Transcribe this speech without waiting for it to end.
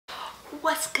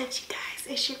What's good, you guys?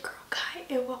 It's your girl Kai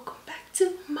and welcome back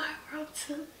to my world.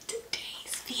 To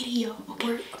today's video.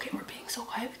 Okay, we're being so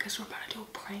quiet because we're about to do a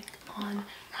prank on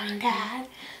my dad.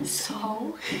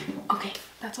 So okay,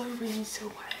 that's why we're being so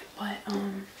quiet. But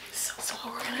so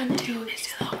what we're gonna do is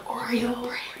the Oreo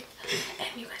prank,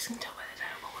 and you guys can tell by the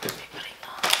title what we're gonna be putting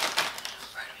on.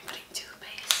 We're gonna be putting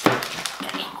toothpaste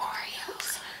and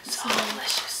Oreos. So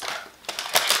let's just start.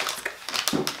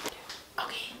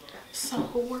 Okay, so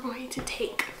we're going to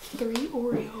take 3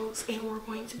 Oreos and we're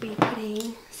going to be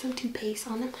putting some toothpaste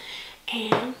on them,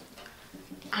 and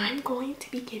I'm going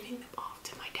to be giving them off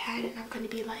to my dad, and I'm going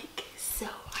to be like, so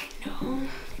I know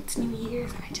it's New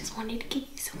Year's and I just wanted to give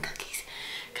you some cookies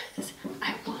because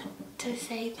I want to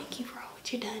say thank you for all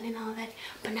what you've done and all that,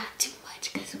 but not too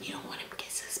much because we don't want him to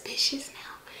get suspicious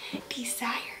now.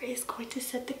 Desire is going to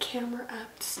set the camera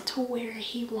up to where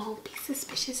he won't be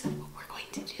suspicious of what we're going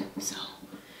to do. So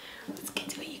let's get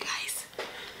to it, you guys.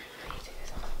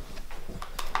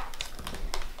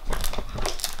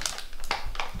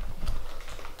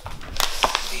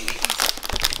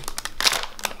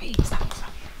 Wait, stop.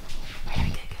 I gotta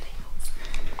get good angles.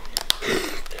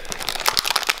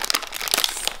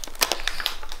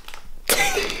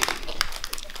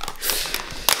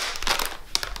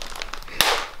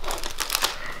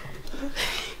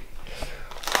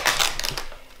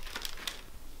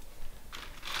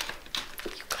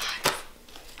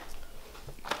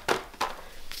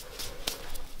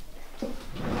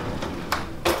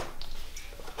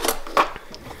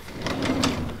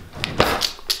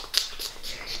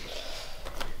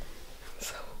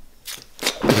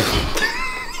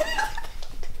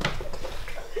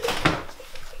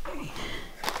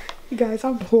 You guys,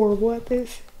 I'm horrible at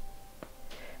this.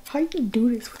 How you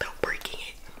do this without breaking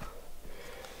it?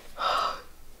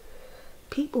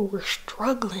 People were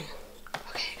struggling.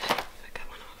 Okay, I got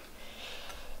one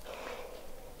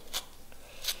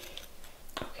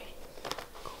on. Okay,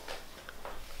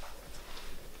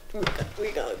 cool.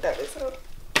 We gonna let this up.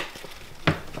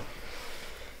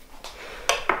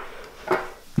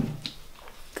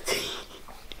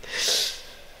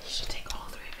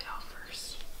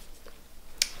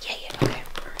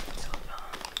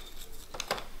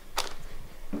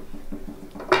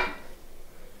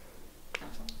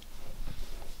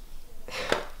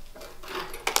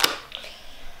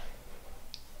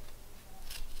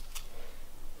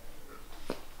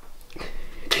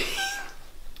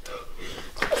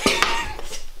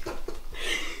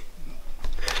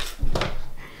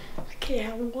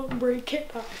 Yeah, I won't break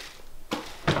it off.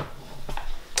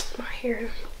 My hair.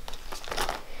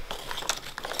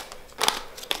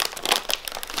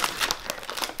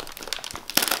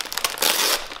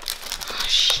 Oh,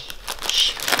 shit.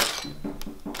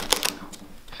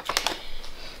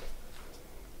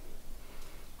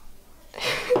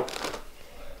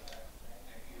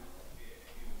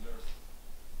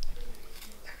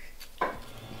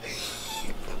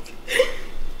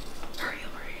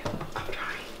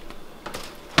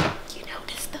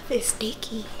 It's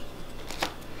sticky.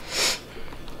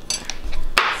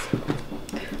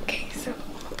 Okay, so I'm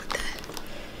gonna put that.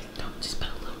 Don't just put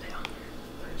a little bit on there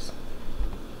first.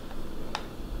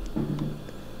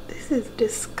 This is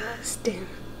disgusting.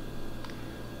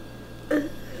 I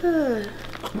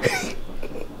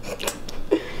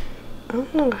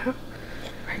don't know how.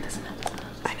 Right, that's enough.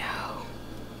 I know.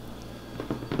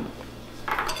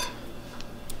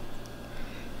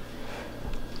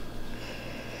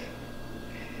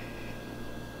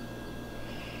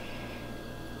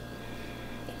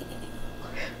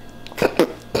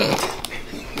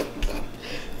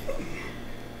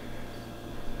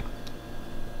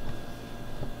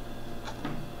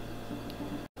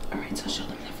 Alright, so show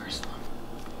them the first one.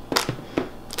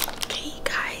 Okay,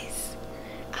 guys.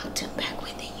 I'll tune back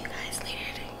with you guys later.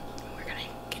 We're gonna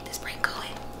get this prank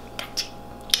going. Gotcha.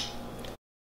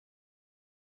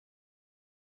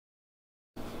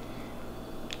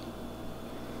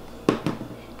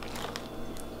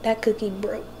 That cookie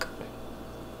broke.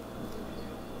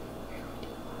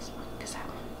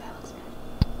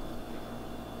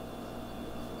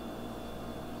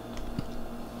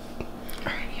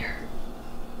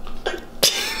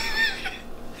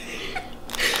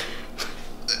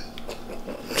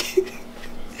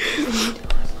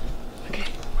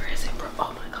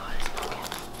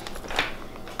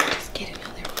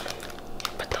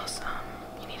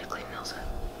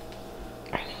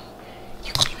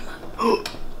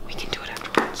 We can do it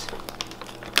afterwards.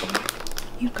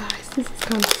 You guys, this is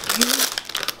kind of scary.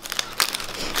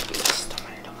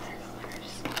 Don't matter.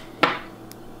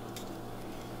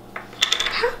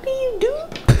 How do you do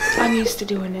it? I'm used to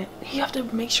doing it. You have to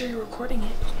make sure you're recording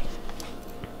it.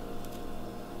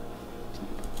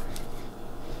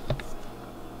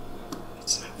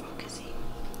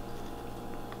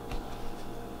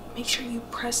 make sure you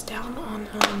press down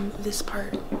on this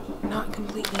part. Not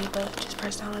completely, but just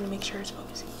press down on it to make sure it's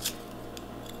focusing.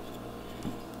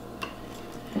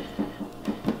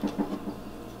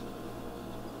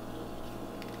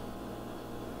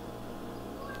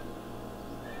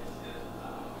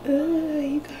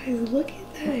 You guys, look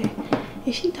at that.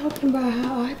 Is she talking about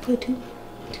how I put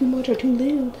too much or too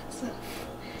little?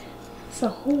 That's a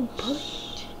whole bunch.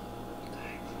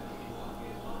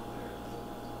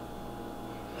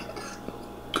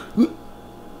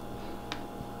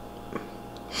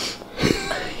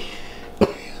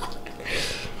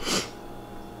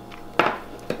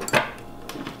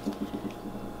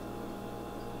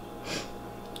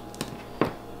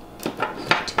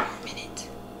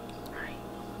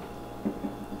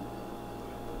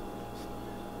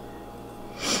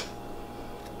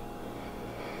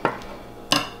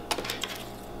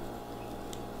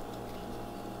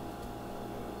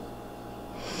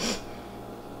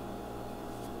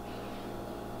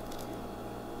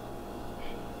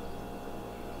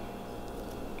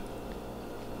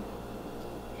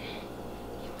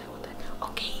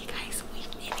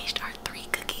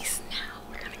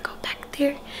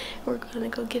 Here, we're gonna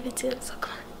go give it to him, so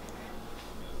come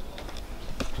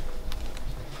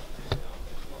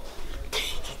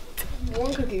on.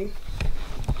 One cookie.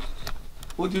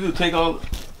 What'd you do? Take all?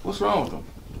 What's wrong with them?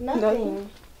 Nothing.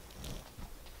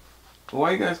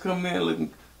 Why you guys coming in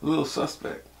looking a little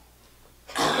suspect?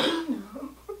 we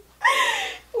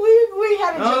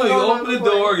had a joke. No, you open the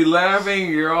door, you're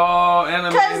laughing, you're all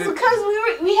animated. Because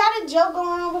we had a joke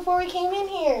going on before we came in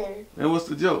here. And what's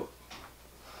the joke?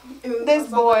 This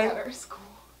boy.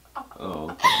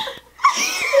 Oh.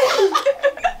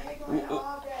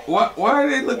 Why do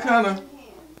they look kind of?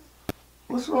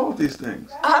 What's wrong with these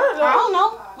things? I don't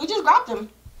know. We just grabbed them.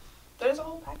 There's a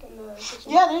whole pack in the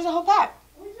kitchen. Yeah, there's a whole pack.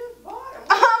 We just bought them.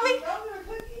 Those are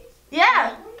cookies?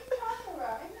 Yeah. What are you talking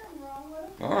about? Ain't nothing wrong with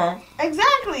them. All right.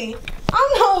 Exactly. I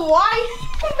don't know why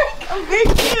you make a big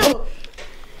deal.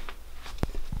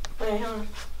 Wait, hold on.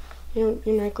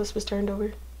 Your necklace was turned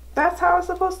over. That's how it's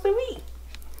supposed to be.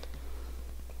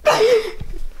 Why?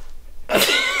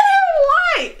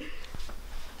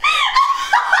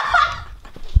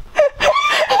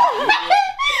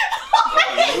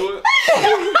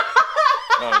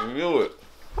 I knew it.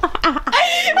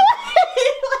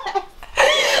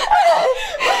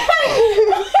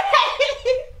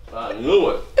 I knew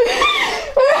it.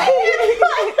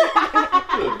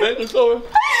 Baking soda?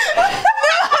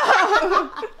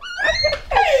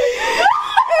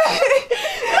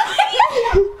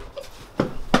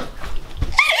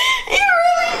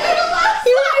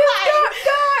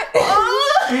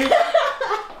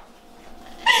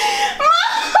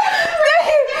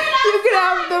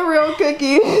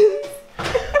 Cookies.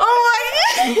 Oh my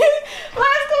god!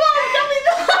 Let's come on,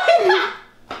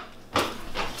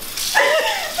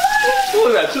 What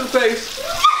was that, toothpaste?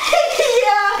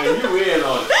 Yeah. And you in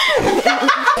on it.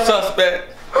 Suspect.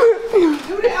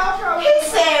 Do the outro.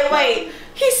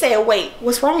 He said, wait,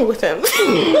 what's wrong with him?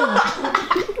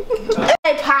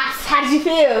 Hey, Pops, how did you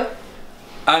feel?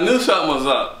 I knew something was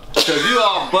up. Because you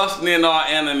all busting in all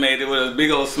animated with a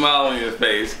big old smile on your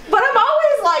face. But I'm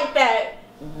always like that.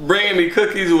 Bringing me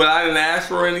cookies when I didn't ask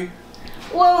for any.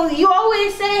 Well, you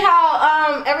always say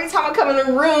how every time I come in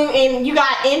the room and you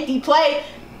got empty plate,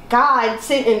 God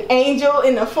sent an angel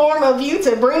in the form of you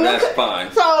to bring That's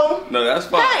fine. So no, that's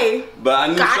fine. Hey, but I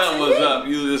knew God something was up.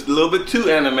 You were just a little bit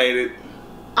too animated.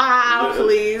 Ah,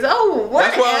 please. Oh,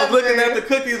 whatever. That's why I was looking at the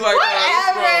cookies like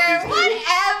that.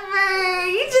 Whatever.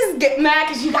 You just get mad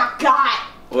because you got God.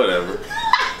 Whatever.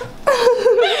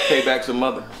 Pay back some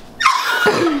mother.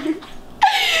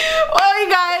 Well, you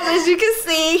guys, as you can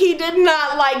see, he did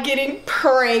not like getting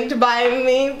pranked by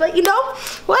me. But you know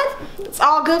what? It's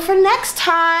all good for next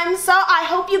time. So I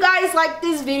hope you guys like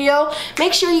this video.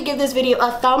 Make sure you give this video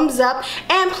a thumbs up.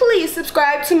 And please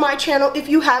subscribe to my channel if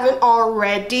you haven't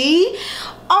already.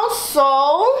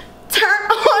 Also,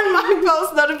 turn on my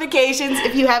post notifications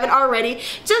if you haven't already,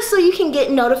 just so you can get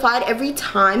notified every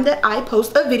time that I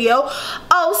post a video.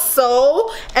 Also,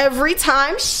 every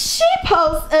time she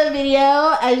posts a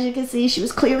video, as you can see, she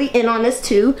was clearly in on this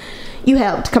too. You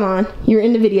helped, come on, you're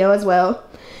in the video as well.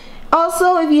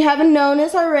 Also, if you haven't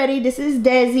noticed already, this is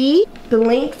Desi. The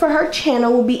link for her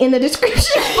channel will be in the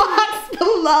description box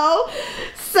below.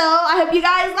 So, I hope you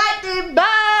guys liked it.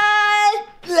 Bye!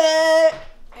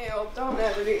 Ew, don't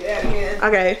ever do that again.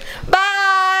 Okay,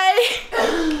 bye!